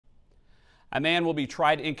A man will be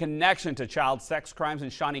tried in connection to child sex crimes in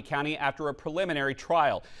Shawnee County after a preliminary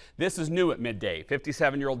trial. This is new at midday.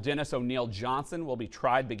 57-year-old Dennis O'Neill Johnson will be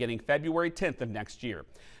tried beginning February 10th of next year.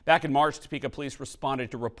 Back in March, Topeka police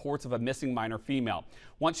responded to reports of a missing minor female.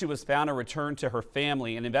 Once she was found and returned to her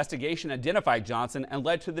family, an investigation identified Johnson and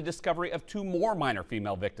led to the discovery of 2 more minor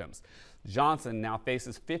female victims. Johnson now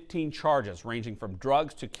faces 15 charges ranging from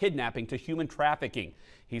drugs to kidnapping to human trafficking.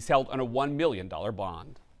 He's held on a $1 million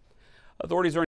bond. Authorities are